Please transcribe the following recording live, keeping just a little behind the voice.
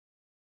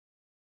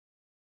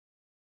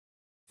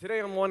Today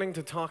I'm wanting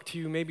to talk to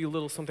you maybe a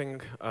little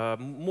something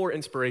more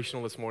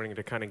inspirational this morning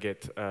to kind of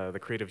get the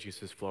creative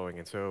juices flowing.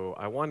 And so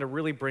I wanted to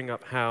really bring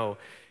up how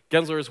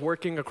Gensler is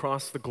working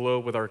across the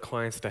globe with our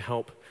clients to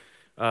help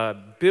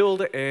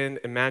build and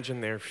imagine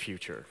their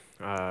future.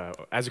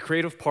 As a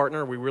creative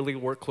partner, we really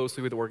work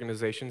closely with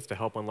organizations to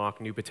help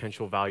unlock new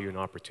potential value and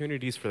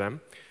opportunities for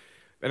them,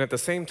 and at the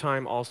same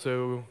time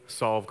also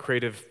solve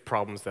creative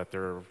problems that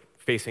they're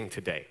facing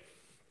today.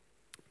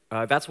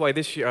 That's why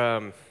this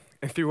year,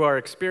 and through our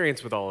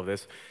experience with all of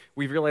this,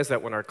 we've realized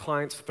that when our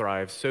clients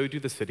thrive, so do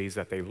the cities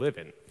that they live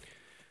in.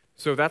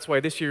 So that's why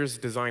this year's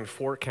design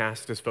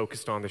forecast is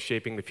focused on the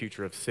shaping the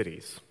future of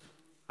cities.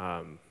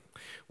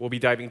 We'll be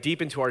diving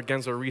deep into our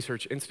Gensler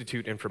Research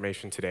Institute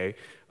information today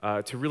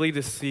to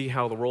really see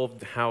how the role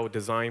of how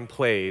design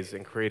plays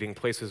in creating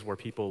places where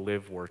people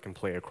live, work, and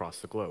play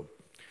across the globe.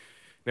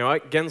 Now,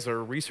 at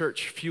Gensler,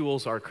 research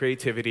fuels our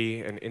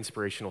creativity and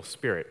inspirational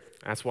spirit.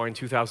 That's why in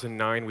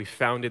 2009 we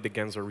founded the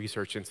Gensler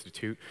Research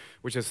Institute,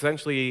 which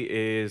essentially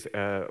is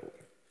a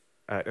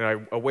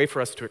way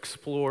for us to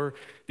explore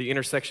the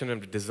intersection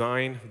of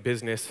design,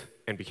 business,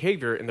 and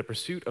behavior in the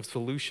pursuit of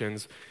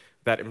solutions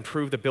that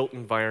improve the built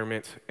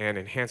environment and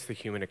enhance the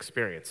human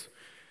experience.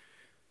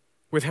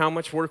 With how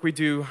much work we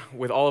do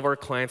with all of our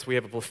clients, we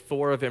have a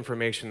plethora of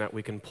information that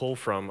we can pull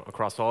from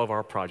across all of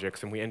our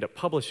projects, and we end up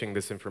publishing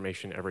this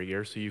information every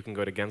year, so you can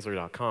go to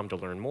gensler.com to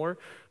learn more,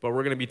 but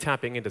we're going to be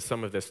tapping into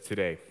some of this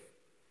today.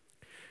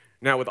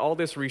 Now, with all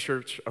this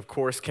research, of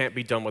course, can't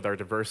be done with our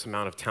diverse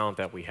amount of talent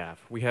that we have.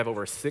 We have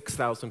over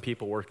 6,000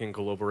 people working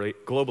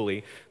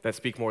globally that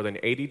speak more than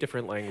 80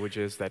 different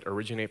languages, that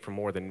originate from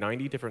more than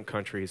 90 different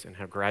countries, and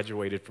have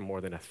graduated from more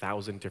than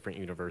 1,000 different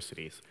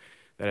universities.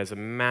 That is a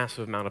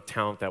massive amount of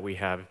talent that we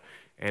have,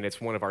 and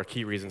it's one of our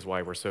key reasons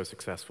why we're so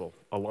successful,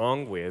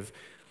 along with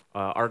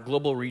our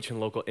global reach and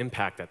local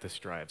impact that this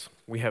drives.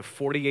 We have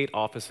 48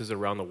 offices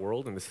around the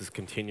world, and this is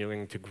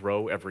continuing to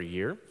grow every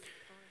year.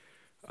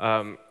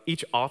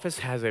 Each office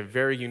has a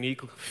very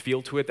unique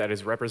feel to it that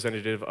is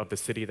representative of the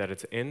city that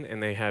it's in,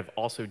 and they have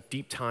also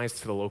deep ties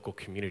to the local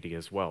community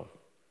as well.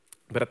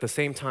 But at the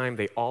same time,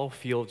 they all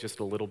feel just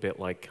a little bit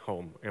like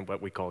home and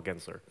what we call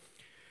Gensler.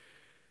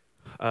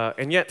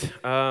 And yet,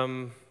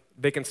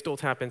 they can still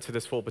tap into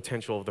this full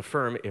potential of the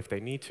firm if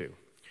they need to.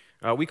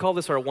 We call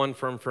this our one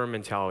firm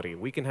mentality.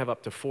 We can have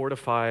up to 4 to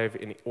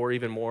 5 or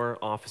even more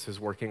offices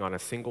working on a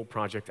single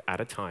project at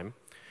a time.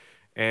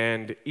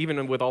 And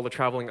even with all the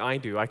traveling I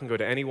do, I can go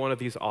to any one of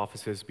these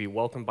offices, be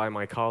welcomed by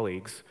my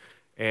colleagues,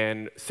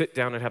 and sit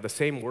down and have the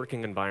same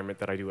working environment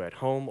that I do at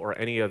home or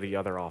any of the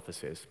other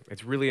offices.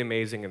 It's really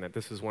amazing, and that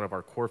this is one of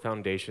our core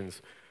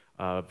foundations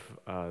of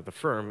the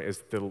firm,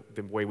 is the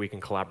way we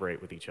can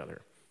collaborate with each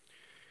other.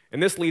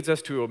 And this leads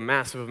us to a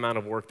massive amount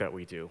of work that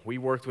we do. We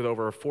worked with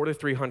over 400 to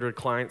 300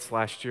 clients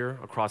last year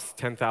across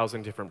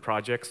 10,000 different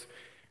projects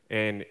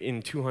and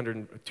in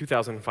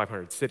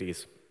 2,500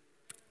 cities.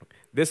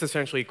 This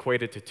essentially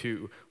equated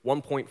to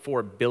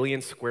 1.4 billion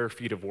square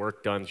feet of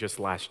work done just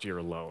last year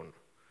alone.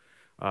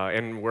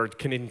 And we're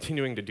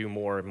continuing to do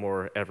more and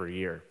more every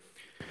year.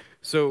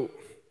 So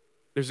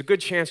there's a good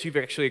chance you've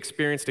actually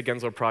experienced a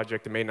Gensler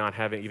project and may not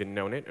have even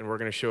known it, and we're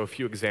going to show a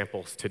few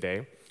examples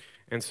today.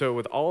 And so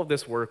with all of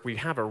this work, we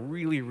have a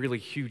really, really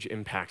huge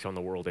impact on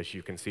the world, as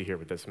you can see here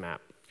with this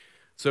map.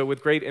 So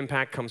with great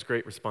impact comes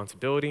great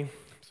responsibility.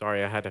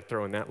 Sorry, I had to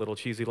throw in that little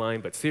cheesy line,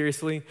 but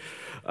seriously,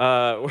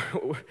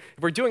 if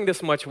we're doing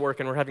this much work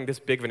and we're having this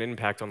big of an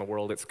impact on the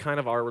world, it's kind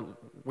of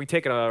we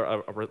take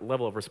a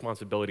level of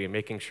responsibility in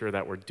making sure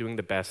that we're doing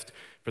the best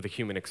for the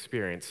human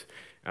experience.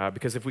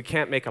 Because if we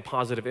can't make a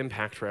positive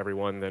impact for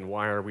everyone, then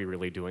why are we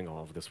really doing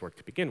all of this work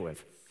to begin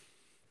with?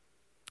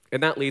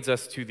 And that leads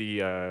us to the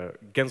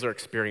Gensler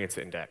Experience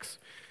Index,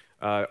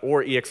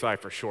 or EXI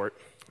for short.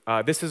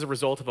 This is a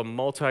result of a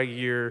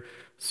multi-year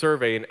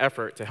survey and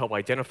effort to help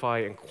identify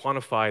and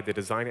quantify the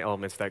design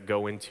elements that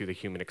go into the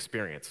human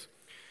experience.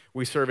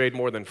 We surveyed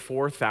more than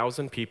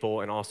 4,000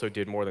 people and also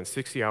did more than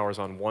 60 hours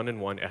on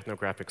one-on-one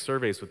ethnographic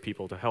surveys with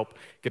people to help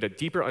get a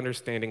deeper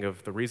understanding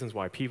of the reasons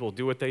why people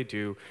do what they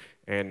do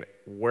and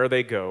where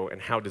they go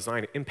and how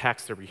design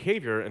impacts their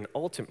behavior, and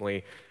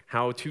ultimately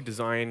how to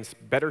design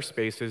better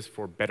spaces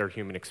for better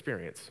human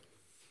experience.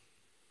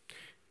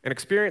 An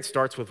experience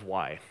starts with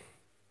why.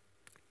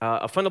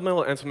 A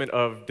fundamental element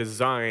of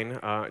designing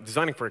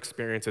for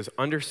experience is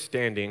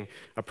understanding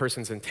a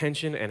person's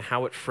intention and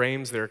how it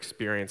frames their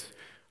experience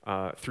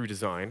through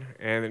design.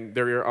 And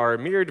there are a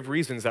myriad of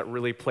reasons that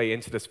really play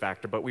into this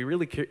factor, but we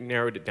really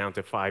narrowed it down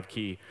to 5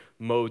 key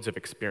modes of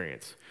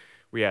experience.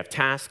 We have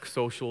task,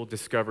 social,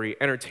 discovery,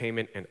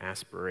 entertainment, and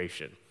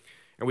aspiration.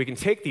 And we can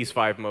take these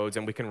 5 modes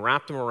and we can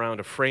wrap them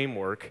around a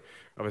framework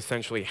of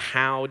essentially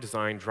how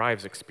design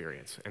drives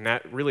experience. And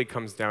that really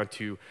comes down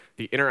to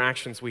the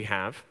interactions we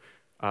have,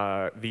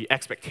 the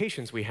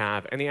expectations we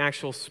have, and the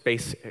actual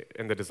space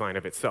and the design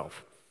of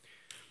itself.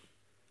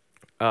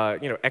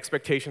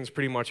 Expectations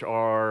pretty much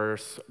are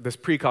this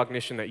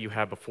precognition that you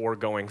have before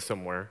going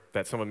somewhere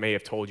that someone may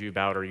have told you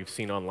about or you've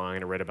seen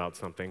online or read about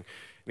something. And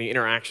the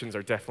interactions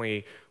are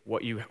definitely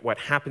what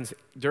happens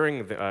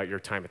during your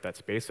time at that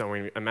space. So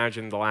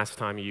imagine the last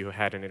time you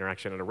had an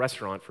interaction at a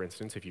restaurant, for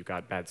instance. If you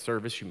got bad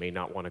service, you may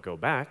not want to go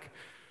back.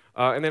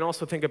 And then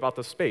also think about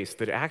the space.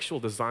 The actual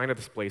design of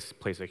this place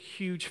plays a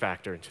huge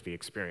factor into the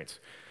experience.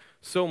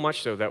 So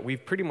much so that we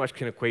pretty much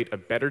can equate a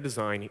better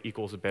design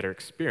equals a better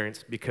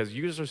experience because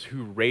users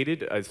who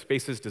rated a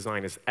space's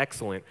design as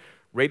excellent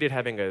rated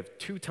having a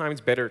 2 times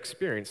better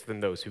experience than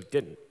those who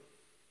didn't.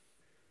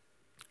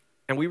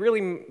 And we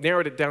really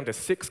narrowed it down to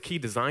 6 key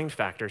design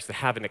factors to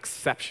have an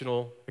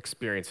exceptional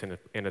experience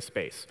in a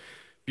space.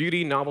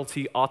 Beauty,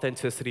 novelty,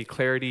 authenticity,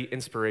 clarity,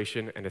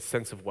 inspiration, and a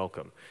sense of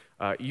welcome.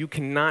 You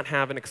cannot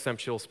have an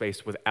exceptional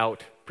space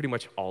without pretty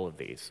much all of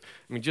these.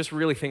 I mean, just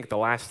really think the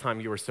last time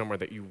you were somewhere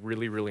that you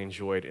really, really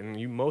enjoyed, and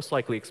you most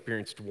likely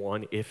experienced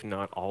one, if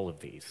not all of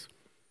these.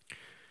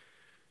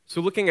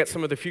 So looking at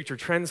some of the future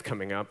trends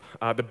coming up,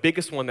 the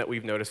biggest one that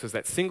we've noticed is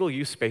that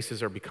single-use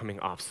spaces are becoming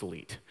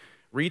obsolete.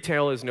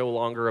 Retail is no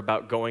longer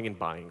about going and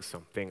buying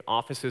something.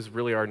 Offices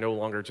really are no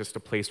longer just a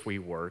place where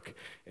you work.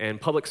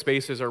 And public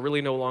spaces are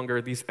really no longer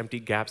these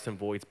empty gaps and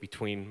voids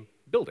between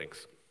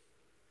buildings.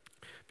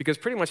 Because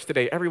pretty much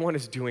today, everyone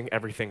is doing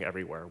everything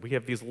everywhere. We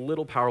have these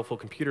little powerful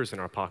computers in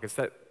our pockets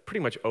that pretty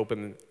much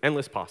open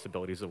endless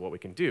possibilities of what we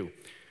can do.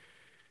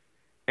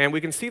 And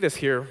we can see this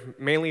here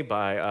mainly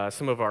by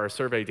some of our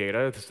survey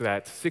data,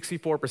 that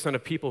 64%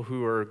 of people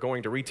who are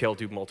going to retail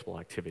do multiple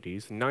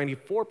activities,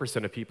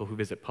 94% of people who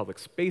visit public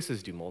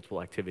spaces do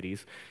multiple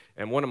activities,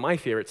 and one of my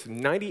favorites,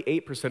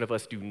 98% of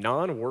us do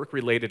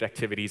non-work-related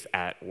activities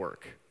at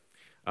work.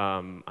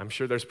 I'm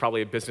sure there's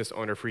probably a business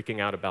owner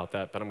freaking out about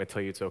that, but I'm going to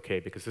tell you it's okay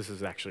because this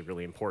is actually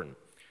really important.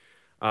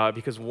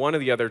 Because one of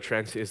the other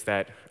trends is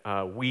that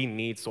we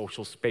need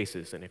social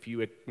spaces. And if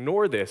you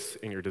ignore this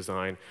in your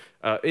design,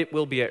 it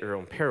will be at your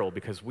own peril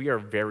because we are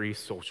very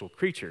social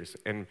creatures.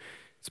 And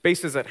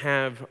spaces that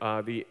have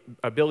the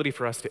ability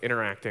for us to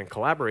interact and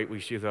collaborate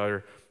with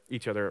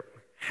each other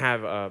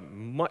have a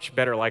much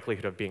better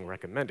likelihood of being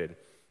recommended.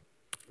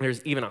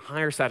 There's even a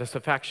higher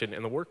satisfaction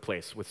in the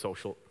workplace with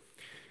social.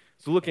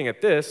 So looking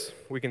at this,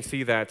 we can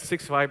see that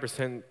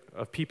 65%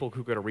 of people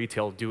who go to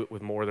retail do it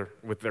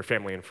with their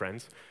family and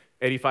friends.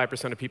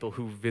 85% of people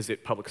who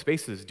visit public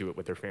spaces do it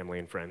with their family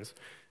and friends.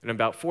 And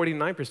about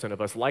 49%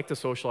 of us like to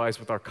socialize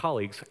with our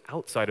colleagues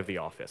outside of the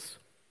office.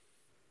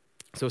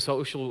 So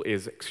social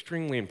is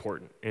extremely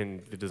important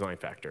in the design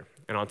factor.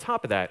 And on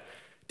top of that,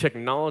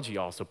 technology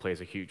also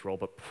plays a huge role,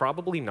 but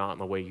probably not in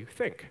the way you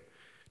think.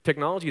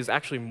 Technology is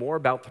actually more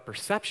about the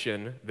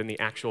perception than the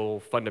actual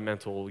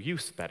fundamental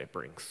use that it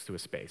brings to a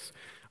space.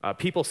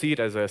 People see it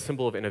as a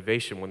symbol of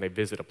innovation when they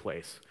visit a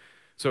place.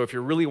 So if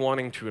you're really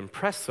wanting to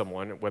impress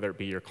someone, whether it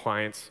be your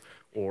clients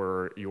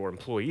or your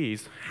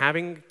employees,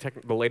 having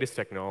the latest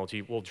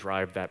technology will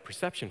drive that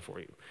perception for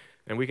you.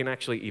 And we can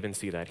actually even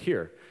see that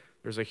here.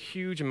 There's a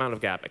huge amount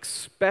of gap,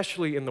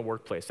 especially in the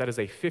workplace. That is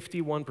a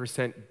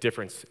 51%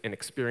 difference in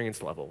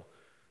experience level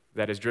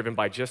that is driven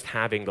by just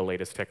having the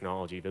latest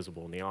technology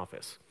visible in the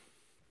office.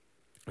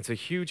 It's a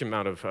huge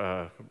amount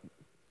of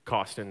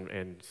cost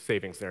and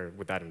savings there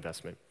with that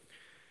investment.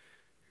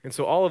 And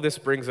so all of this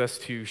brings us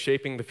to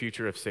shaping the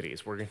future of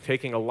cities. We're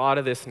taking a lot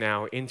of this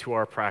now into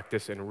our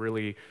practice and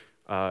really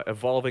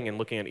evolving and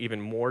looking at even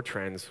more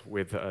trends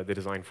with the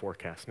design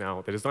forecast.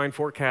 Now, the design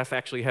forecast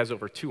actually has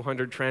over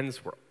 200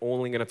 trends. We're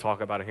only going to talk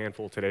about a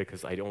handful today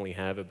because I only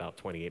have about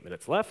 28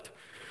 minutes left.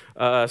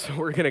 So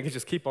we're going to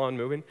just keep on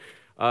moving.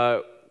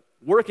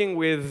 Working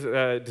with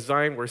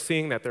design, we're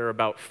seeing that there are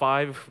about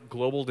 5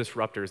 global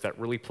disruptors that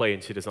really play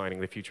into designing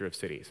the future of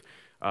cities.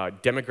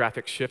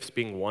 Demographic shifts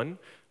being one.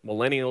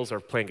 Millennials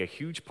are playing a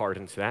huge part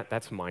into that.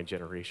 That's my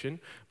generation.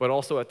 But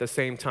also at the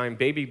same time,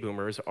 baby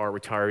boomers are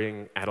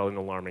retiring at an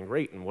alarming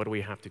rate. And what do we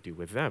have to do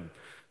with them?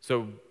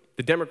 So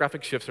the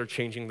demographic shifts are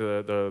changing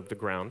the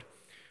ground.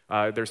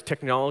 There's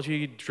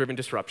technology-driven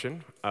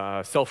disruption.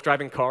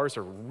 Self-driving cars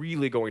are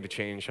really going to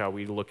change how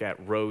we look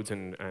at roads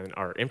and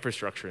our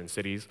infrastructure in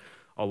cities,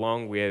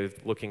 along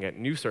with looking at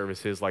new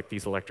services like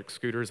these electric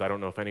scooters. I don't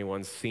know if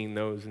anyone's seen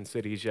those in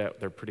cities yet.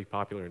 They're pretty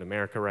popular in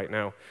America right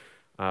now.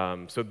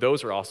 So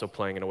those are also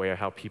playing in a way of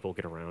how people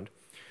get around.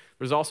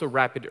 There's also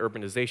rapid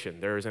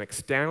urbanization. There is an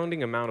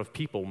astounding amount of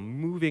people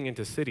moving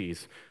into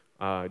cities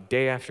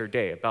day after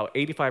day. About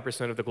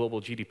 85% of the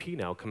global GDP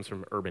now comes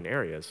from urban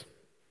areas.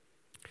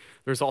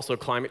 There's also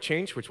climate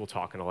change, which we'll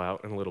talk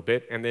about in a little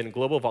bit. And then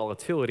global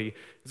volatility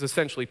is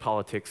essentially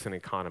politics and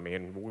economy.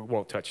 And we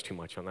won't touch too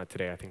much on that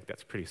today. I think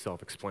that's pretty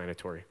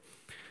self-explanatory.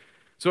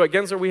 So at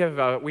Gensler,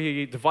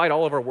 we divide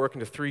all of our work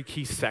into 3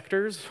 key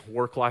sectors: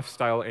 work,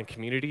 lifestyle, and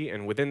community.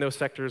 And within those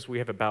sectors, we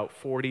have about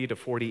 40 to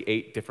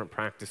 48 different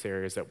practice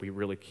areas that we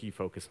really key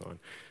focus on.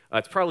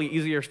 It's probably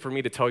easier for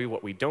me to tell you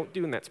what we don't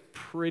do, and that's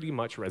pretty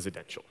much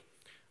residential.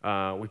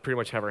 We pretty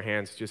much have our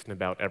hands just in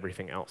about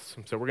everything else.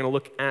 So we're going to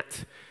look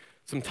at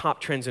some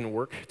top trends in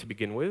work to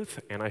begin with,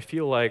 and I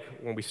feel like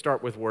when we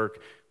start with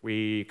work,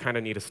 we kind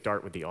of need to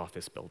start with the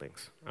office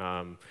buildings.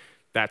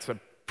 That's a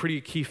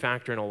pretty key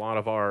factor in a lot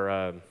of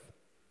our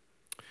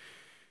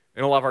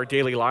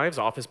daily lives.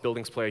 Office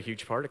buildings play a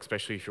huge part,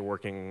 especially if you're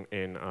working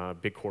in a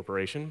big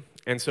corporation.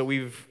 And so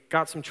we've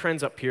got some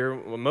trends up here,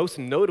 most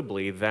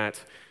notably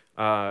that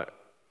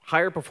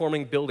higher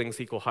performing buildings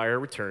equal higher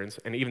returns,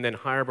 and even then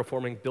higher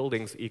performing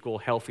buildings equal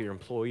healthier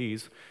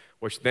employees,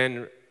 which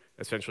then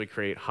essentially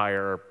create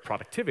higher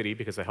productivity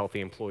because a healthy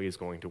employee is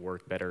going to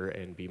work better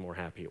and be more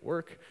happy at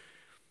work.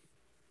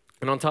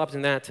 And on top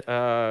of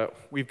that,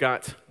 we've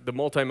got the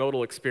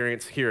multimodal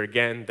experience here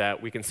again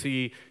that we can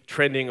see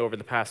trending over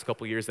the past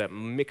couple years, that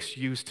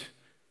mixed-use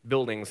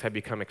buildings have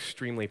become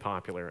extremely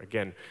popular.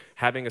 Again,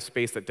 having a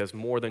space that does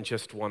more than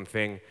just one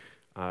thing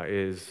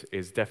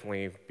is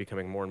definitely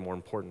becoming more and more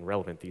important and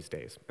relevant these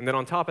days. And then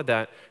on top of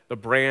that, the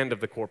brand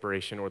of the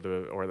corporation or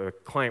the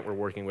client we're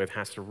working with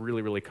has to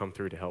really, really come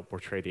through to help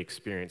portray the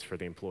experience for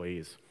the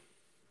employees.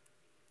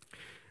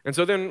 And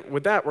so then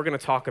with that, we're going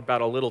to talk about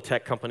a little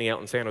tech company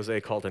out in San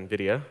Jose called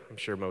NVIDIA. I'm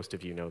sure most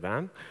of you know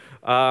that.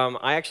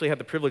 I actually had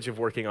the privilege of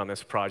working on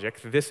this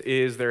project. This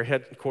is their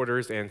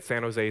headquarters in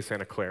San Jose,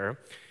 Santa Clara.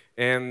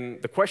 And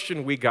the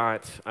question we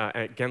got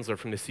at Gensler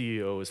from the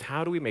CEO is,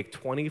 how do we make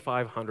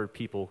 2,500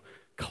 people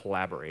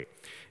collaborate?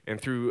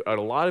 And through a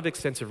lot of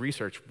extensive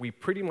research, we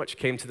pretty much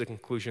came to the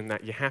conclusion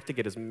that you have to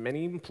get as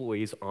many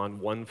employees on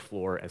one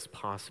floor as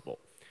possible.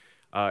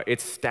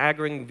 It's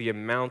staggering the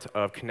amount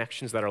of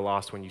connections that are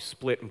lost when you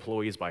split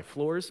employees by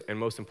floors, and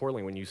most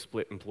importantly, when you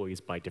split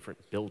employees by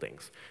different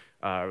buildings.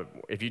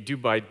 If you do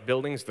by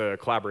buildings, the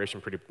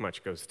collaboration pretty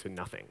much goes to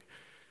nothing.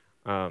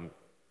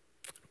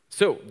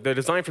 So the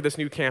design for this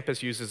new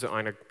campus uses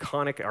an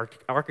iconic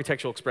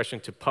architectural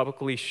expression to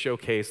publicly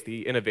showcase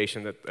the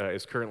innovation that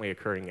is currently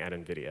occurring at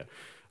NVIDIA.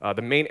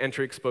 The main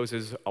entry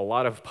exposes a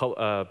lot of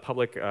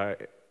public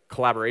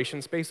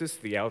collaboration spaces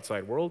to the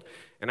outside world,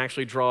 and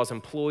actually draws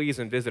employees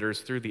and visitors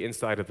through the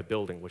inside of the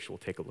building, which we'll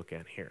take a look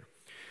at here.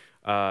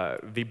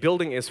 The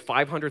building is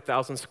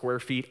 500,000 square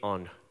feet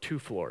on 2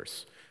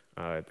 floors,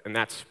 and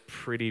that's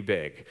pretty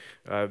big.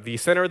 The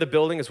center of the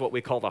building is what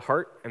we call the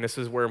heart, and this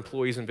is where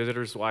employees and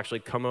visitors will actually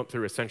come up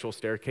through a central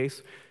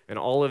staircase, and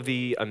all of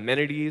the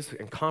amenities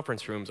and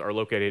conference rooms are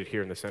located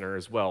here in the center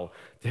as well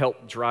to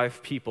help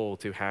drive people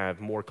to have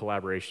more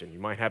collaboration. You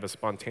might have a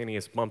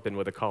spontaneous bump in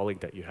with a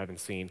colleague that you haven't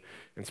seen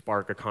and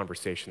spark a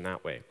conversation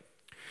that way.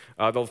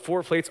 The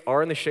floor plates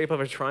are in the shape of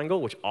a triangle,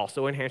 which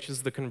also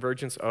enhances the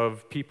convergence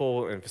of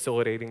people and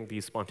facilitating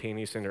these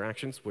spontaneous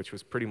interactions, which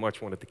was pretty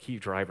much one of the key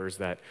drivers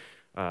that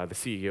the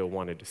CEO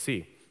wanted to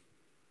see.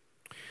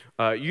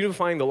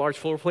 Unifying the large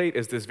floor plate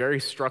is this very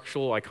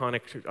structural,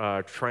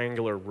 iconic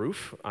triangular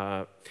roof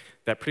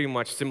that pretty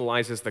much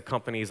symbolizes the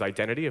company's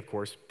identity, of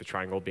course, the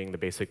triangle being the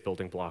basic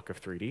building block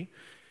of 3D.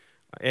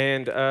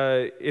 And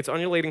its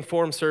undulating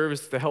form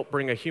serves to help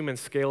bring a human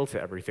scale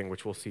to everything,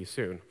 which we'll see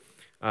soon.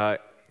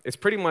 It's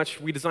pretty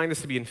much, we designed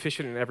this to be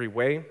efficient in every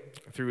way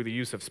through the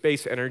use of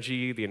space,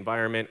 energy, the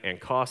environment, and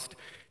cost,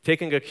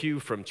 taking a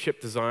cue from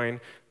chip design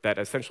that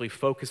essentially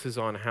focuses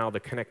on how the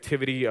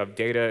connectivity of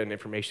data and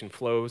information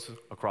flows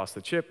across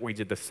the chip. We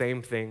did the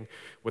same thing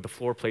with the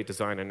floor plate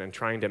design and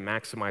trying to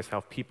maximize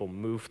how people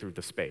move through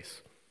the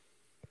space.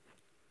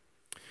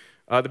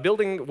 The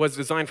building was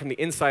designed from the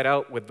inside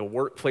out, with the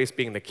workplace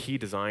being the key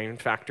design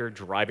factor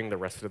driving the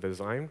rest of the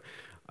design.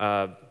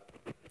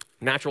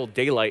 Natural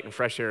daylight and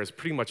fresh air is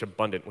pretty much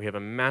abundant. We have a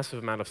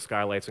massive amount of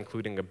skylights,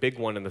 including a big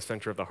one in the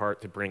center of the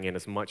heart to bring in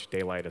as much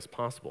daylight as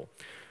possible.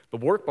 The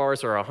work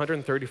bars are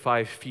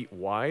 135 feet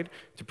wide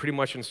to pretty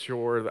much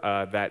ensure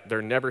that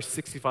they're never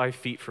 65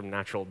 feet from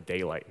natural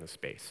daylight in the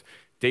space.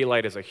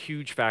 Daylight is a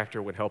huge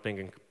factor when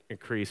helping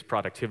increase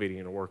productivity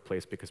in a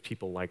workplace because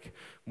people like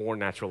more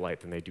natural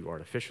light than they do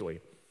artificially.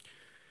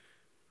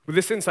 With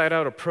this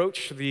inside-out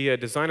approach, the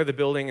design of the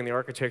building and the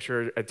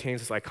architecture attains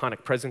this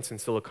iconic presence in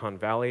Silicon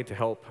Valley to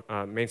help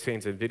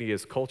maintain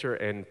NVIDIA's culture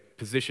and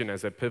position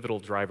as a pivotal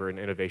driver in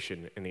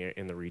innovation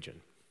in the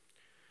region.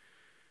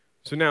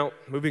 So now,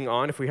 moving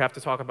on, if we have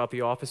to talk about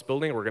the office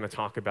building, we're going to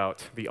talk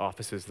about the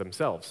offices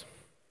themselves.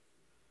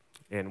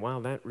 And wow,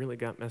 that really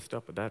got messed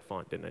up with that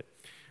font, didn't it?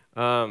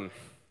 Oh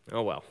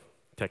well,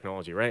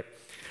 technology, right?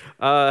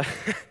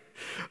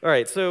 All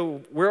right,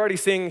 so we're already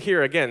seeing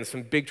here, again,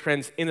 some big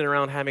trends in and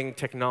around having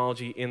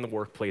technology in the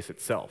workplace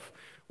itself.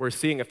 We're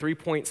seeing a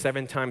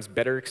 3.7 times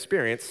better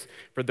experience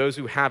for those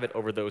who have it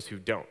over those who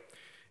don't.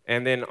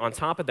 And then on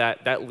top of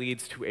that, that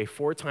leads to a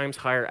 4 times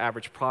higher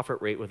average profit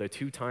rate with a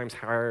 2 times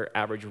higher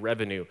average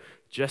revenue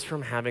just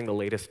from having the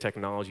latest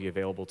technology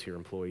available to your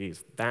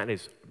employees. That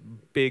is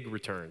big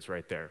returns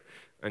right there,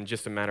 and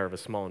just a matter of a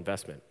small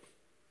investment.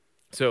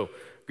 So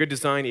good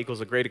design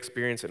equals a great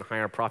experience and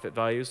higher profit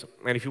values.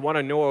 And if you want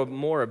to know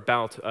more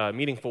about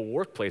meaningful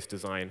workplace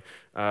design,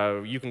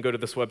 you can go to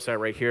this website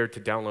right here to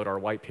download our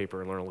white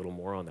paper and learn a little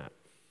more on that.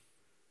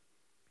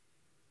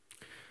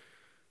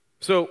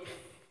 So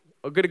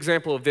a good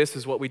example of this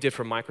is what we did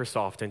for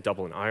Microsoft in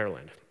Dublin,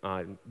 Ireland.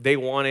 They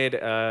wanted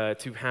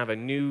to have a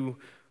new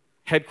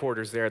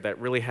headquarters there that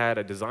really had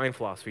a design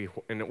philosophy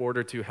in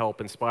order to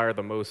help inspire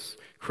the most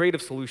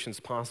creative solutions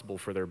possible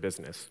for their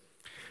business.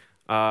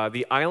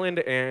 The island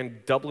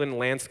and Dublin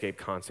landscape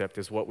concept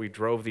is what we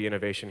drove the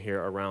innovation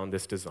here around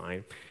this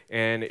design.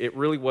 And it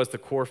really was the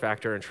core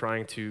factor in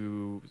trying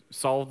to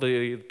solve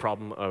the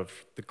problem of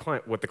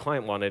what the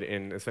client wanted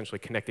in essentially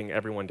connecting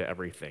everyone to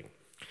everything.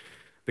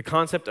 The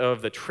concept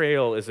of the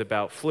trail is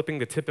about flipping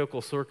the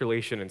typical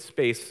circulation in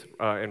space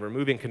and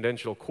removing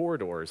conventional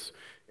corridors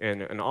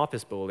in an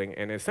office building,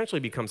 and it essentially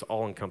becomes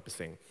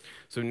all-encompassing.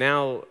 So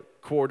now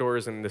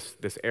corridors in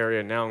this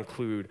area now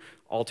include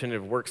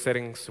alternative work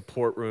settings,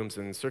 support rooms,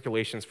 and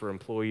circulations for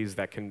employees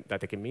that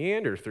they can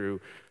meander through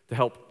to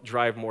help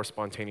drive more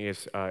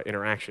spontaneous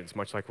interactions,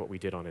 much like what we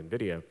did on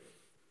NVIDIA.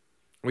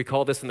 We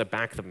call this in the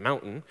back of the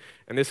mountain,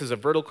 and this is a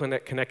vertical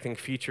connecting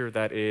feature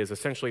that is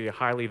essentially a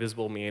highly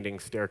visible meandering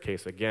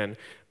staircase, again,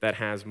 that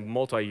has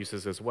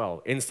multi-uses as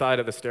well. Inside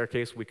of the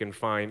staircase, we can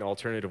find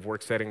alternative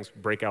work settings,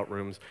 breakout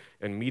rooms,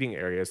 and meeting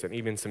areas, and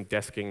even some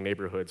desking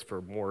neighborhoods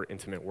for more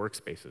intimate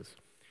workspaces.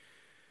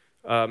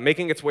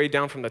 Making its way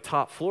down from the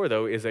top floor,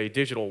 though, is a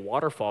digital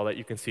waterfall that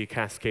you can see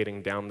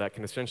cascading down that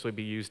can essentially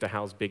be used to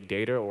house big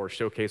data or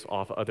showcase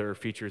off other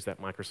features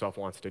that Microsoft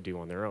wants to do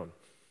on their own.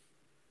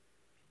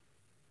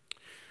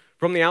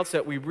 From the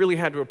outset, we really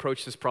had to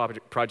approach this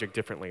project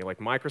differently. Like,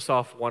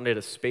 Microsoft wanted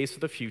a space of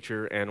the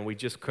future, and we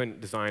just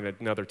couldn't design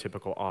another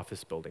typical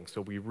office building.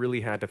 So we really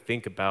had to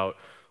think about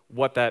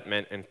what that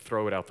meant and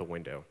throw it out the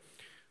window.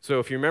 So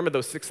if you remember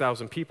those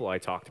 6,000 people I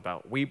talked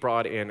about, we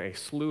brought in a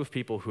slew of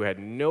people who had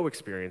no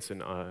experience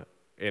in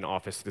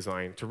office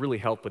design to really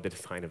help with the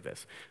design of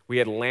this. We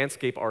had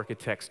landscape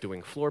architects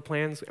doing floor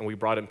plans, and we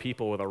brought in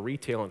people with a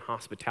retail and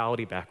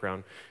hospitality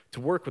background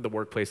to work with the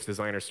workplace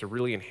designers to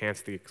really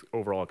enhance the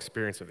overall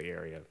experience of the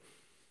area.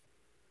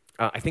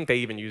 I think they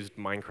even used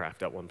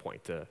Minecraft at one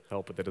point to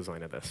help with the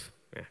design of this.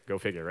 Yeah, go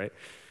figure, right?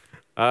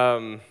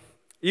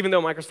 Even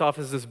though Microsoft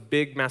is this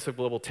big, massive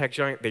global tech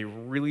giant, they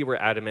really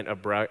were adamant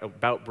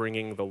about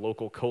bringing the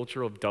local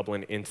culture of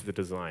Dublin into the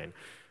design.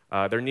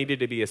 There needed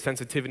to be a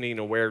sensitivity and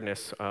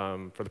awareness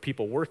for the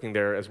people working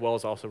there, as well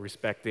as also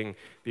respecting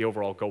the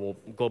overall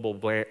global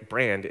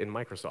brand in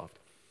Microsoft.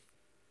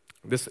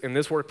 In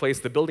this workplace,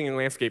 the building and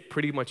landscape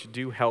pretty much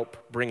do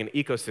help bring an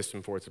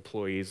ecosystem for its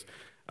employees,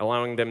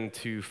 allowing them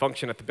to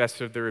function at the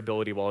best of their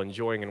ability while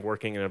enjoying and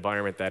working in an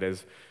environment that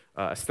is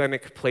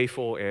aesthetic,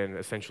 playful, and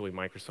essentially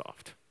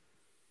Microsoft.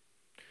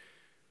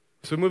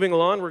 So moving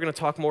along, we're going to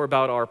talk more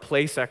about our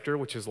play sector,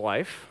 which is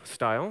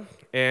lifestyle,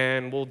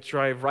 and we'll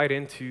drive right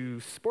into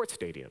sports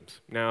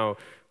stadiums. Now,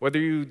 whether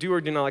you do or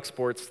do not like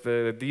sports,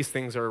 these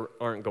things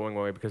aren't going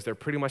away because they're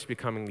pretty much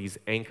becoming these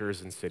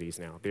anchors in cities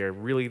now. They're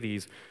really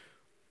these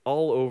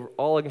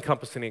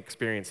all-encompassing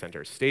experience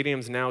centers.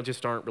 Stadiums now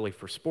just aren't really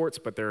for sports,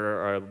 but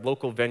they're a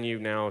local venue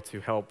now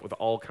to help with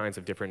all kinds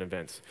of different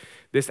events.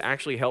 This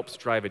actually helps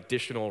drive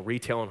additional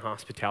retail and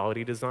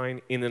hospitality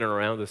design in and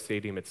around the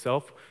stadium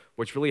itself,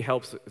 which really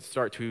helps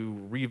start to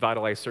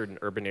revitalize certain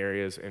urban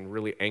areas and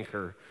really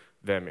anchor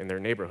them in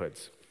their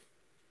neighborhoods.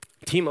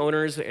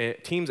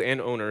 Teams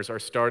and owners are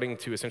starting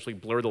to essentially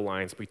blur the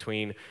lines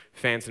between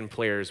fans and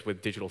players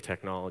with digital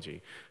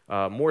technology.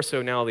 More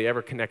so now, the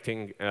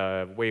ever-connecting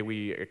way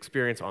we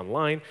experience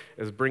online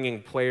is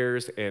bringing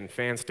players and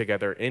fans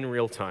together in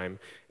real time,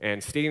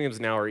 and stadiums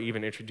now are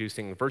even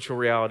introducing virtual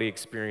reality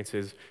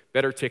experiences,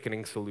 better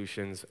ticketing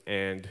solutions,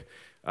 and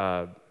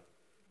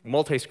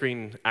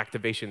multi-screen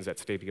activations at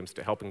stadiums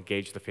to help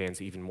engage the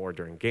fans even more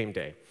during game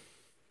day.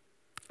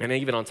 And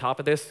even on top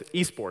of this,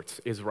 esports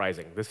is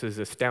rising. This is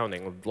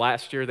astounding.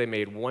 Last year, they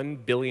made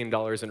 $1 billion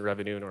in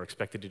revenue and are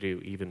expected to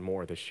do even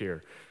more this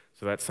year.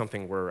 So that's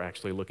something we're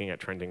actually looking at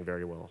trending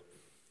very well.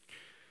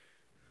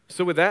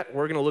 So with that,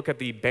 we're going to look at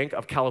the Bank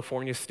of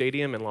California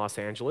Stadium in Los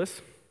Angeles.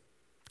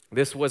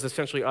 This was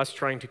essentially us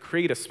trying to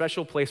create a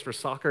special place for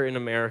soccer in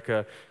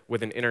America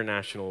with an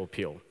international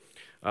appeal.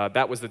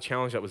 That was the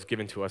challenge that was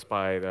given to us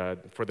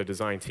for the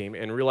design team,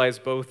 and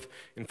realized both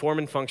in form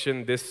and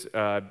function, this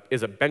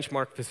is a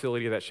benchmark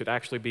facility that should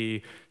actually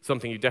be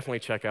something you definitely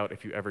check out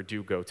if you ever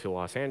do go to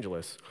Los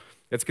Angeles.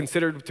 It's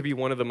considered to be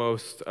one of the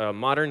most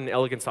modern and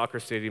elegant soccer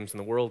stadiums in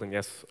the world, and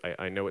yes,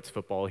 I know it's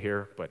football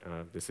here, but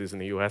this is in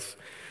the US.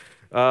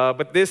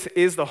 But this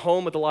is the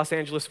home of the Los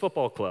Angeles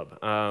Football Club,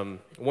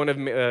 one of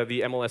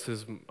the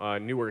MLS's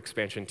newer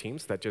expansion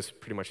teams that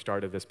just pretty much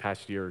started this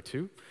past year or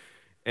two.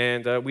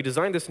 And we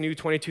designed this new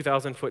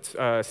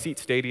 22,000-foot seat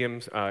stadium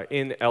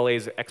in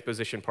LA's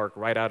Exposition Park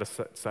right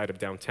outside of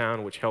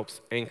downtown, which helps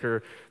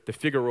anchor the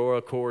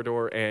Figueroa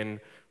corridor and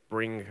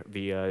bring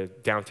the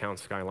downtown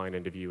skyline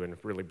into view and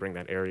really bring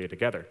that area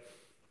together.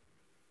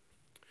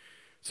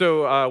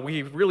 So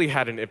we really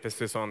had an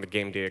emphasis on the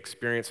game day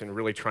experience and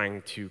really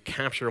trying to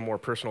capture a more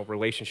personal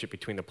relationship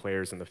between the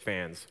players and the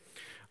fans.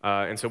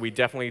 And so we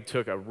definitely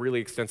took a really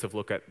extensive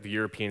look at the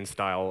European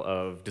style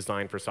of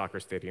design for soccer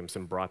stadiums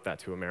and brought that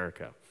to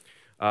America.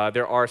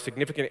 There are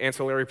significant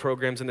ancillary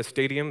programs in the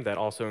stadium that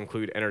also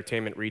include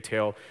entertainment,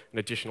 retail, and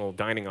additional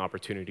dining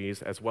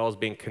opportunities, as well as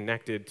being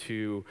connected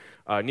to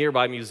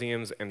nearby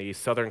museums and the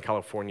Southern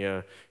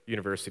California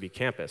University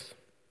campus.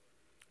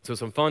 So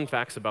some fun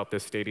facts about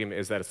this stadium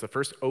is that it's the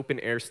first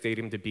open-air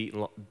stadium to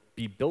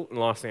be built in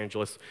Los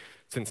Angeles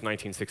since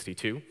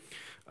 1962.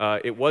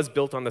 It was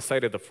built on the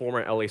site of the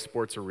former LA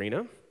Sports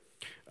Arena.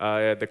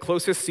 The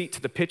closest seat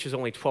to the pitch is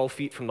only 12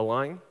 feet from the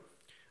line.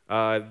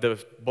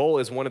 The bowl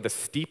is one of the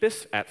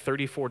steepest at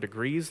 34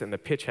 degrees, and the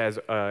pitch has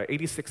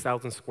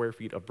 86,000 square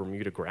feet of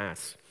Bermuda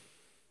grass.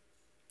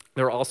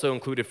 There are also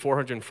included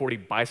 440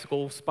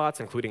 bicycle spots,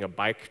 including a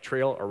bike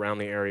trail around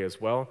the area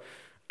as well.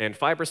 And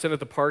 5% of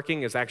the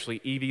parking is actually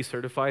EV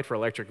certified for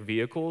electric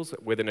vehicles,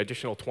 with an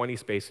additional 20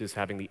 spaces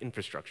having the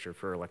infrastructure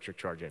for electric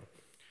charging.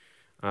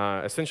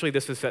 Essentially,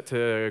 this is set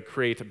to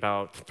create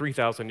about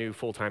 3,000 new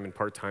full-time and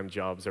part-time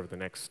jobs over the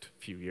next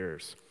few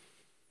years.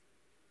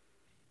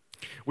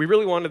 We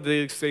really wanted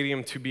the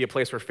stadium to be a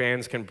place where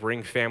fans can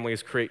bring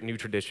families, create new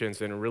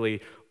traditions, and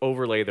really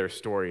overlay their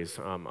stories.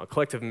 A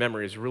collective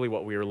memory is really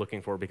what we were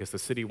looking for, because the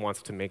city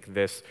wants to make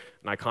this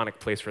an iconic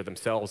place for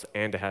themselves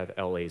and to have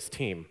LA's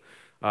team.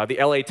 The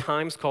LA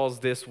Times calls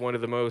this one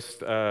of the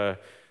most,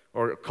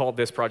 or called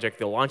this project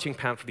the launching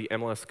pad for the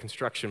MLS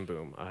construction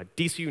boom.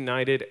 DC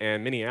United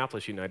and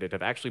Minneapolis United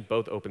have actually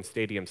both opened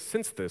stadiums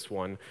since this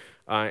one,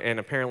 and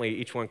apparently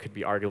each one could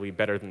be arguably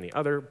better than the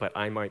other, but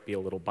I might be a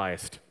little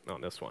biased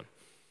on this one.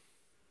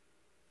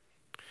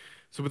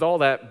 So with all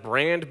that,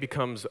 brand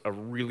becomes a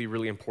really,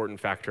 really important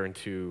factor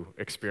into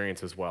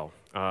experience as well.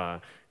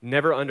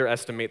 Never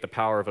underestimate the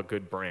power of a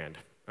good brand.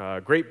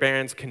 Great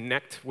brands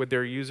connect with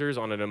their users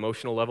on an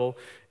emotional level,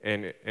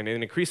 and in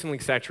an increasingly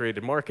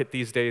saturated market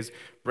these days,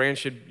 brands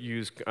should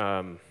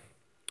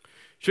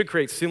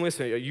create seamless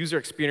user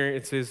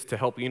experiences to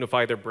help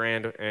unify their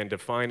brand and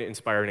define,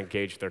 inspire, and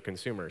engage their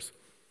consumers.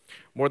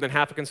 More than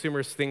half of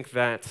consumers think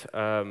that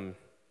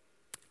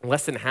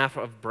less than half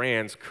of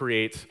brands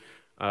create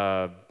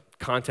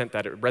content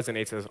that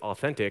resonates as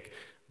authentic,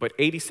 but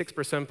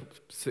 86%,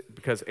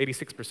 because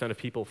 86% of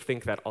people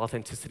think that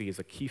authenticity is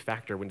a key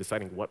factor when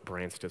deciding what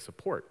brands to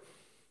support.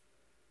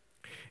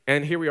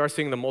 And here we are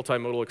seeing the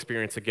multimodal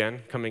experience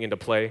again coming into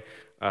play,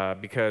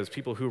 because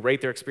people who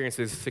rate their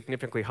experiences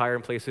significantly higher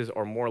in places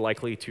are more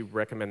likely to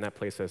recommend that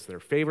place as their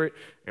favorite,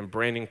 and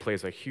branding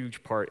plays a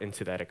huge part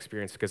into that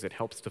experience because it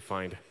helps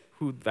define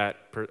who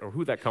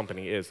that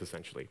company is,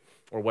 essentially,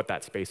 or what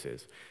that space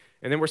is.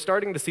 And then we're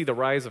starting to see the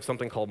rise of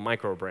something called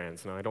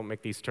micro-brands. Now, I don't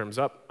make these terms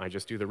up, I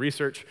just do the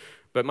research,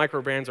 but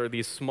micro-brands are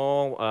these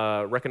small,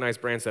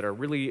 recognized brands that are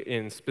really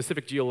in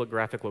specific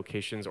geographic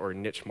locations or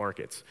niche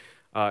markets.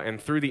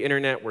 And through the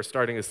internet, we're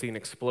starting to see an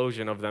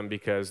explosion of them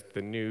because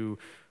the new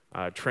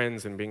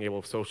trends and being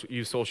able to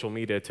use social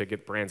media to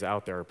get brands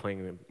out there are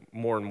playing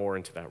more and more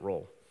into that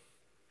role.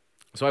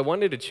 So I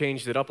wanted to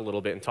change it up a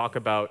little bit and talk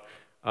about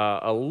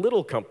a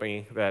little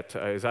company that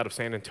is out of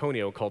San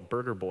Antonio called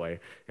Burger Boy.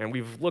 And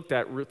we've looked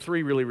at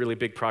three really, really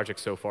big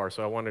projects so far,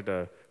 so I wanted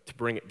to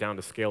bring it down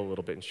to scale a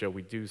little bit and show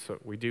we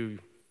do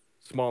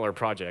smaller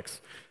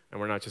projects,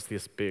 and we're not just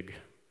this big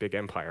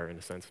empire in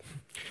a sense.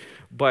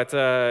 But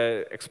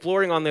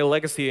exploring on their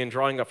legacy and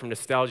drawing up from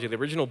nostalgia, the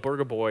original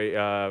Burger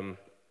Boy,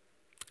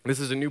 this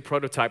is a new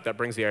prototype that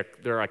brings their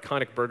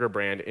iconic burger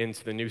brand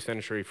into the new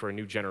century for a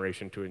new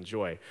generation to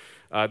enjoy.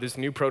 This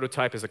new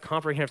prototype is a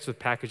comprehensive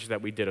package that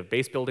we did of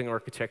base building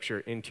architecture,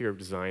 interior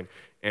design,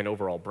 and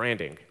overall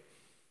branding.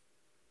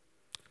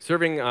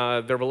 Serving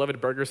their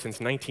beloved burgers since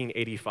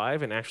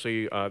 1985, and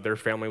actually their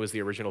family was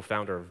the original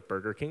founder of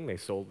Burger King. They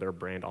sold their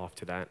brand off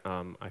to that,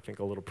 I think,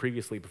 a little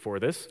previously before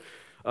this.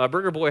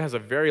 Burger Boy has a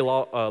very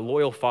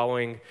loyal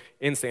following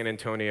in San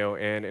Antonio,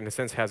 and in a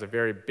sense has a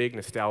very big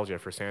nostalgia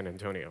for San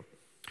Antonio.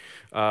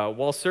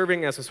 While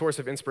serving as a source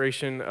of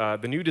inspiration,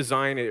 the new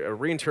design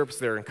reinterprets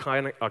their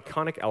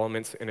iconic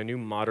elements in a new,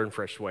 modern,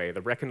 fresh way. The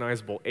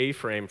recognizable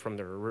A-frame from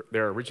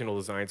their original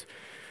designs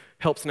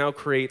helps now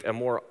create a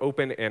more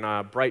open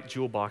and bright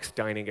jewel box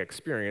dining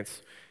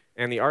experience.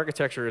 And the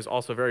architecture is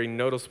also very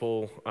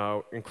noticeable,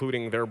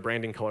 including their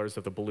branding colors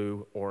of the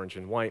blue, orange,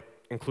 and white,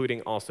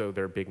 including also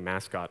their big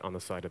mascot on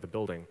the side of the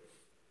building.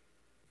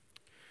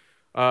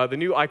 The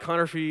new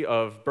iconography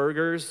of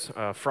burgers,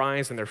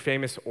 fries, and their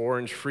famous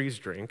orange freeze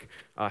drink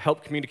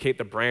help communicate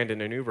the brand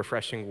in a new,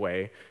 refreshing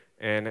way.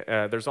 And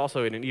there's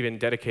also an even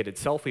dedicated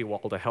selfie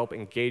wall to help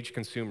engage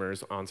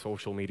consumers on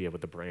social media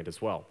with the brand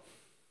as well.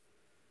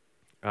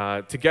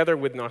 Together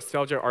with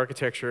nostalgia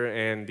architecture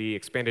and the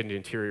expanded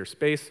interior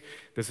space,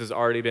 this has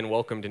already been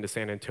welcomed into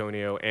San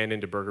Antonio and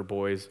into Burger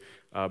Boy's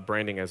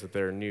branding as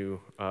their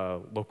new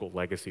local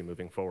legacy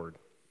moving forward.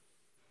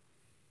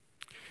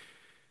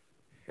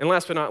 And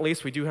last but not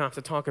least, we do have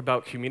to talk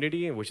about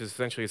community, which is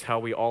essentially how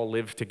we all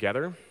live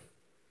together.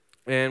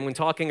 And when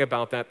talking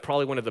about that,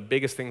 probably one of the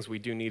biggest things we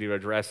do need to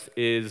address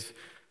is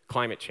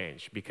climate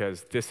change,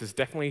 because this is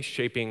definitely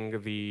shaping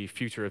the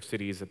future of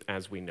cities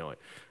as we know it.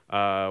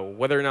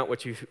 Whether or not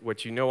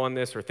what you know on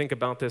this or think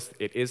about this,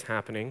 it is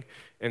happening.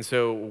 And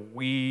so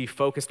we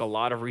focused a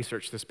lot of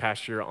research this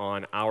past year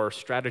on our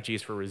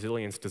strategies for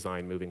resilience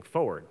design moving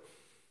forward.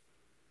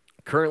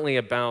 Currently,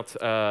 about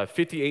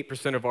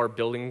 58% of our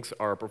buildings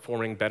are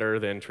performing better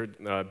than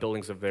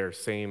buildings of their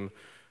same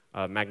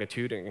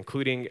magnitude,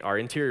 including our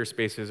interior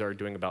spaces are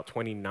doing about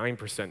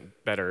 29%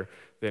 better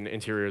than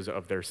interiors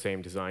of their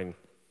same design.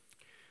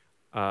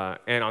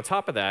 And on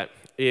top of that,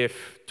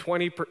 if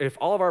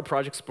all of our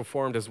projects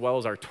performed as well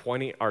as our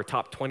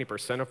top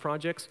 20% of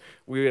projects,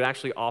 we would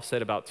actually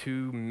offset about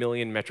 2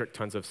 million metric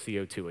tons of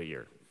CO2 a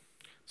year.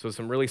 So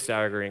some really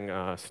staggering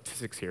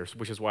statistics here,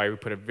 which is why we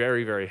put a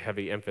very, very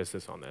heavy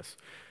emphasis on this.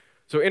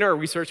 So in our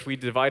research, we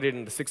divided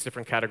into 6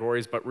 different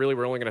categories, but really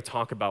we're only going to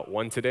talk about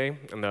one today.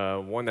 And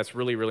the one that's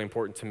really, really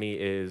important to me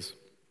is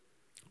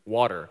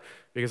water.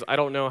 Because I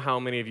don't know how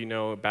many of you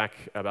know, back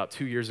about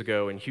 2 years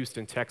ago in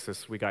Houston,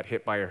 Texas, we got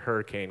hit by a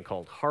hurricane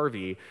called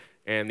Harvey,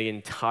 and the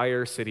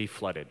entire city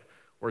flooded.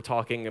 We're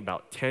talking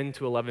about 10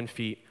 to 11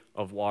 feet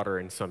of water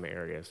in some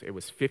areas. It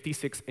was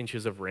 56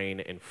 inches of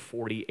rain in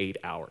 48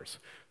 hours,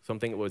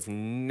 something that was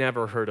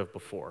never heard of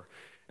before.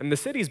 And the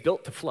city's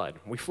built to flood.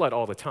 We flood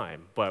all the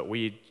time, but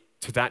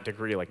to that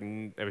degree, like,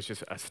 it was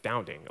just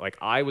astounding. Like,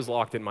 I was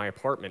locked in my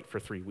apartment for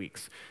 3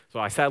 weeks. So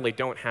I sadly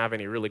don't have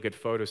any really good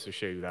photos to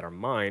show you that are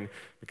mine,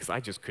 because I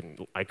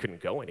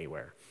couldn't go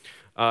anywhere.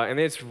 And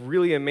it's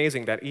really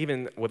amazing that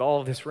even with all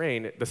of this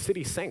rain, the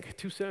city sank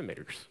 2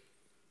 centimeters.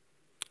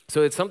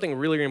 So it's something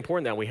really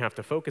important that we have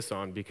to focus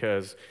on,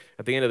 because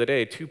at the end of the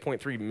day,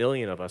 2.3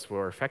 million of us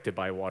were affected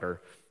by water,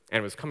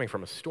 and it was coming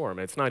from a storm.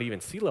 And it's not even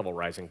sea level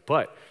rising,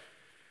 but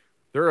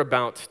there are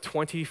about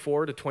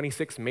 24 to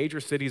 26 major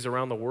cities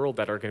around the world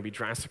that are going to be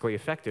drastically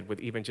affected with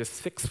even just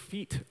 6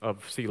 feet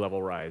of sea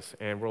level rise.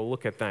 And we'll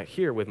look at that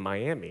here with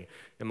Miami.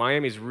 And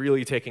Miami's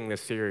really taking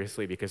this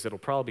seriously, because it'll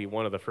probably be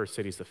one of the first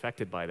cities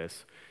affected by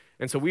this.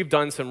 And so we've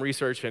done some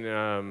research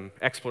and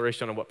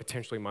exploration on what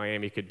potentially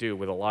Miami could do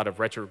with a lot of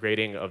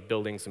retrograding of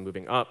buildings and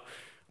moving up,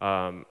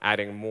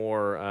 adding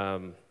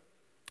more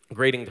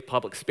grading to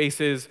public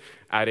spaces,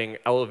 adding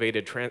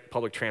elevated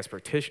public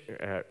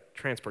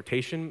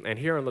transportation. And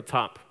here on the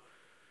top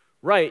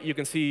right, you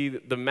can see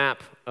the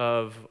map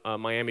of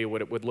Miami,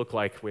 what it would look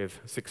like with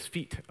 6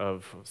 feet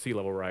of sea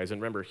level rise.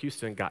 And remember,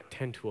 Houston got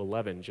 10 to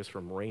 11 just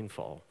from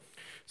rainfall.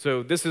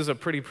 So this is a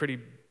pretty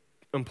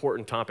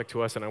important topic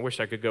to us, and I wish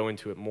I could go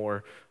into it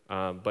more,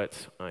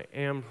 but I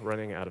am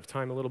running out of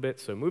time a little bit.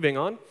 So moving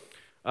on.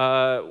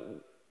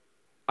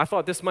 I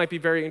thought this might be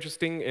very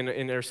interesting.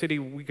 In our city,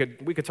 we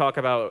could talk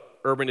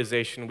about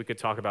urbanization, we could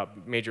talk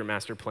about major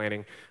master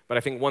planning, but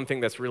I think one thing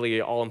that's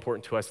really all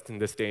important to us in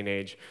this day and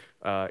age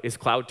is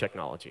cloud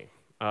technology.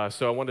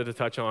 So I wanted to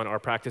touch on our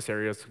practice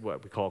areas,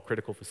 what we call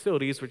critical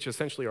facilities, which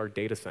essentially are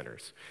data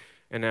centers.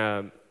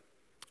 And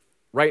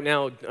right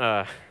now,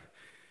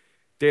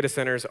 data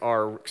centers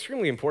are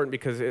extremely important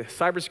because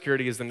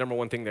cybersecurity is the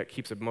 #1 thing that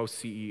keeps most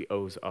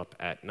CEOs up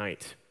at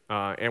night.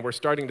 And we're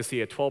starting to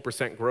see a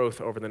 12% growth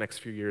over the next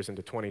few years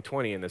into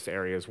 2020 in this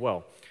area as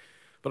well.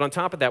 But on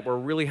top of that, we're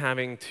really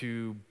having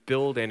to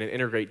build and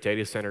integrate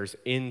data centers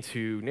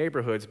into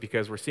neighborhoods,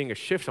 because we're seeing a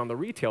shift on the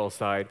retail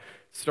side,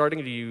 starting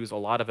to use a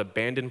lot of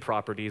abandoned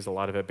properties, a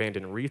lot of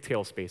abandoned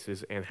retail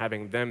spaces, and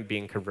having them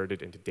being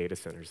converted into data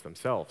centers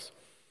themselves.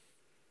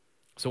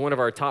 So one of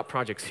our top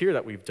projects here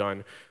that we've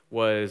done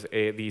was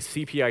the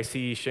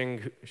CPIC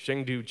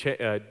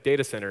Chengdu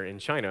data center in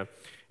China.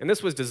 And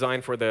this was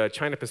designed for the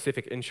China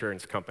Pacific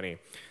Insurance Company.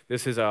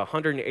 This is a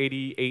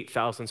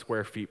 188,000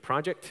 square feet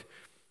project.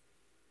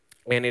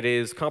 And it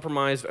is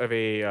comprised of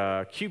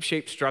a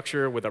cube-shaped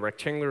structure with a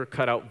rectangular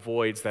cutout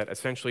voids that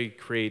essentially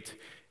create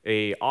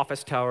an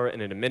office tower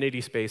and an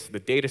amenity space, the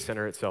data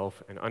center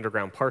itself, and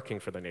underground parking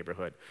for the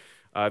neighborhood.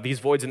 These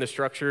voids in the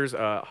structures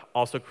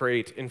also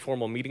create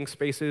informal meeting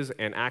spaces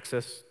and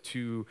access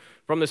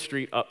from the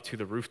street up to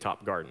the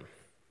rooftop garden.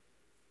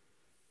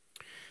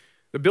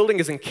 The building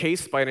is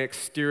encased by an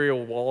exterior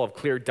wall of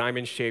clear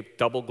diamond-shaped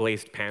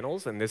double-glazed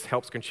panels, and this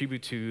helps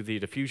contribute to the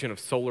diffusion of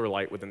solar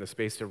light within the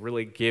space to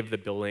really give the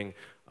building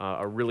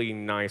a really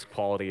nice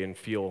quality and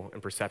feel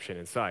and perception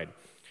inside.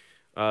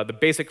 The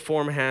basic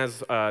form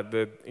has,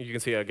 you can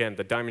see again,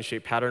 the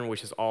diamond-shaped pattern,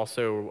 which is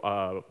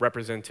also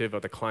representative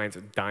of the client's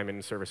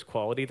diamond service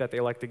quality that they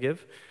like to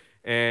give,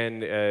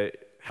 and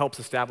helps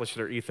establish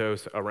their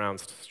ethos around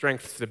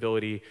strength,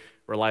 stability,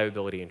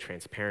 reliability, and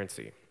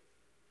transparency.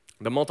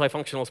 The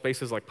multifunctional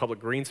spaces like public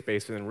green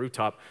spaces and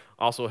rooftop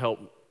also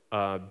help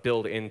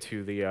build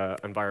into the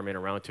environment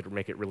around it to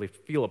make it really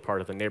feel a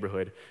part of the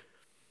neighborhood.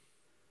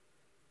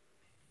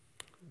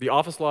 The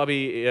office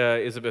lobby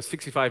is of a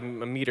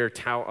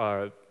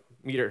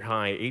 65-meter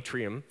high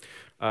atrium.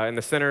 In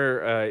the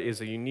center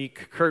is a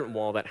unique curtain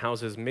wall that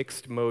houses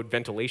mixed-mode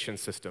ventilation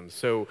systems.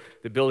 So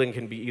the building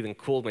can be either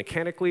cooled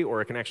mechanically,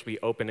 or it can actually be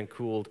open and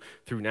cooled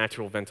through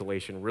natural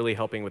ventilation, really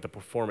helping with the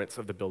performance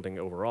of the building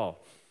overall.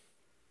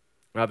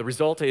 The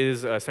result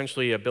is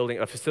essentially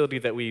a facility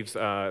that weaves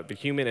the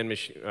human and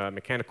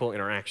mechanical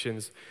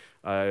interactions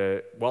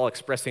while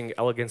expressing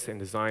elegance and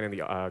design in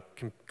the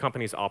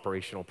company's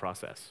operational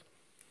process.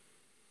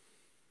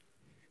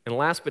 And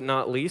last but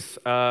not least,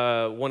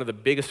 one of the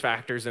biggest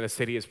factors in a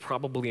city is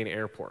probably an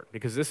airport,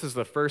 because this is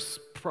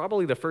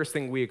probably the first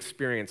thing we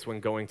experience when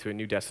going to a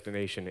new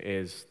destination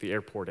is the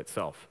airport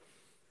itself.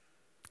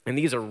 And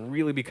these are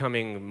really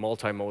becoming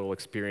multimodal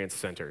experience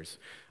centers.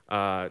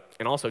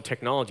 And also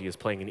technology is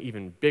playing an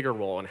even bigger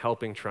role in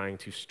helping trying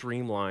to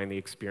streamline the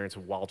experience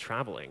while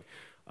traveling.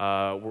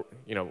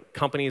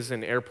 Companies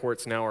and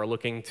airports now are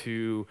looking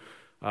to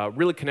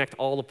really connect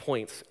all the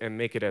points and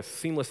make it as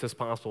seamless as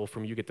possible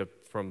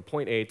from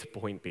point A to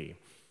point B.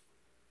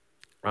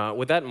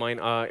 With that in mind,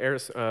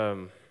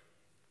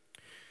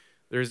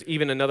 there's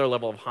even another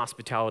level of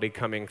hospitality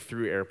coming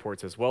through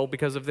airports as well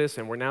because of this,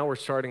 and we're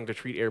starting to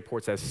treat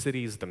airports as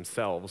cities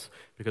themselves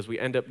because we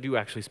end up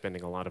actually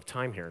spending a lot of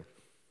time here.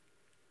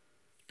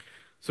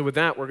 So with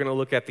that, we're going to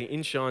look at the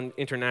Incheon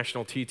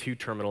International T2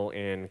 terminal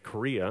in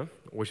Korea,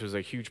 which was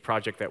a huge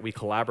project that we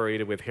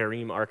collaborated with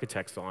Harim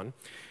Architects on.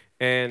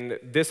 And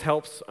this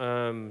helps,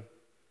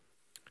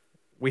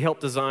 we help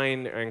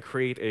design and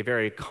create a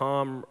very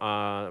calm,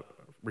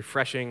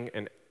 refreshing,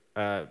 and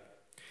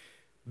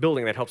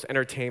building that helps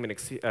entertain and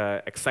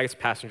excites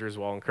passengers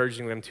while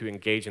encouraging them to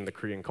engage in the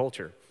Korean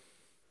culture.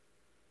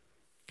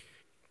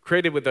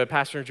 Created with the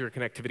passenger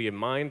connectivity in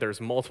mind, there's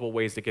multiple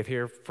ways to get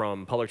here,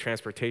 from public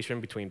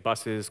transportation between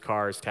buses,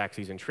 cars,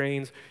 taxis, and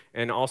trains.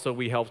 And also,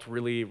 we helped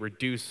really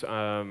reduce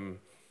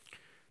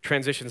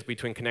transitions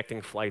between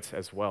connecting flights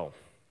as well.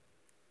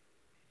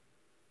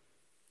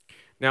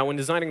 Now, when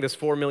designing this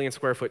 4 million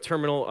square foot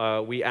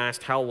terminal, we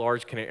asked how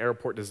large can an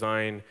airport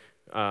design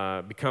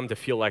become to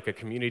feel like a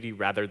community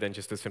rather than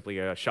just simply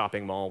a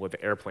shopping mall with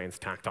airplanes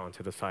tacked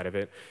onto the side of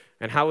it?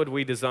 And how would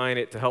we design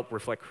it to help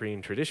reflect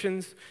Korean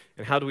traditions?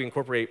 And how do we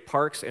incorporate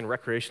parks and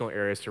recreational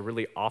areas to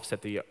really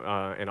offset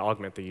and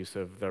augment the use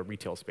of the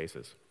retail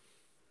spaces?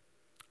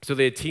 So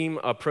the team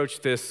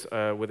approached this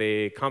with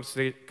a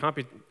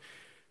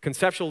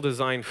conceptual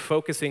design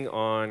focusing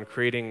on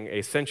creating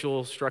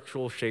essential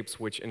structural shapes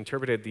which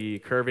interpreted the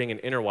curving and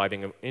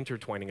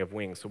intertwining of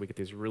wings, so we get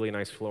these really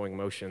nice flowing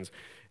motions.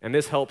 And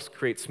this helps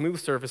create smooth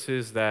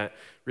surfaces that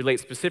relate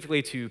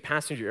specifically to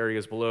passenger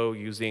areas below,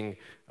 using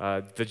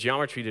the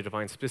geometry to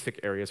define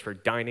specific areas for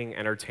dining,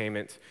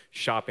 entertainment,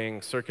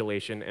 shopping,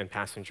 circulation, and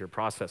passenger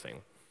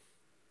processing.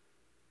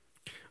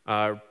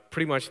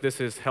 Pretty much this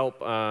is help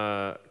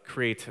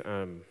create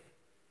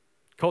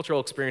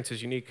cultural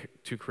experiences unique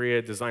to Korea,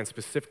 designed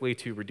specifically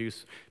to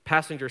reduce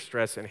passenger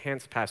stress,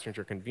 enhance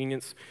passenger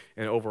convenience,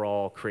 and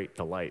overall create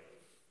delight.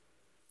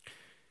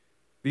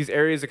 These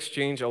areas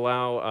exchange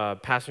allow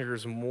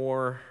passengers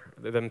to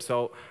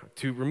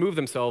remove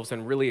themselves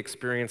and really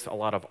experience a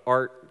lot of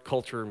art,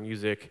 culture,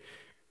 music,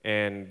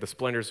 and the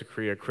splendors of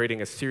Korea,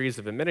 creating a series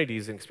of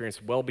amenities and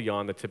experience well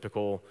beyond the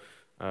typical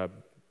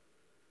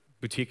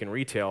boutique and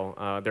retail.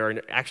 There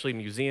are actually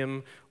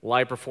museum,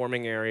 live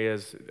performing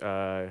areas,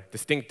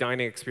 distinct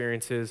dining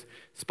experiences,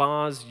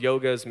 spas,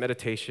 yogas,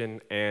 meditation,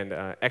 and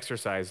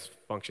exercise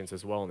functions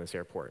as well in this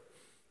airport.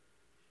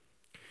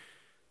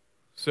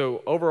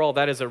 So overall,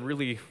 that is a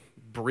really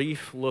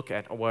brief look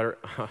at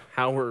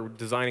how we're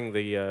designing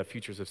the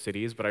futures of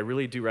cities, but I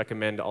really do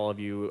recommend all of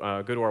you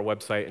go to our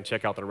website and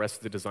check out the rest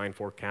of the design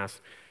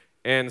forecast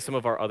and some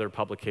of our other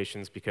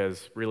publications,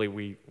 because really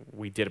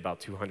we did about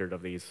 200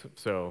 of these.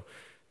 So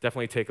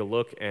definitely take a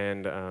look,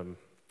 and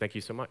thank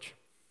you so much.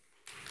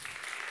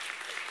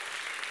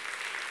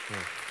 Yeah.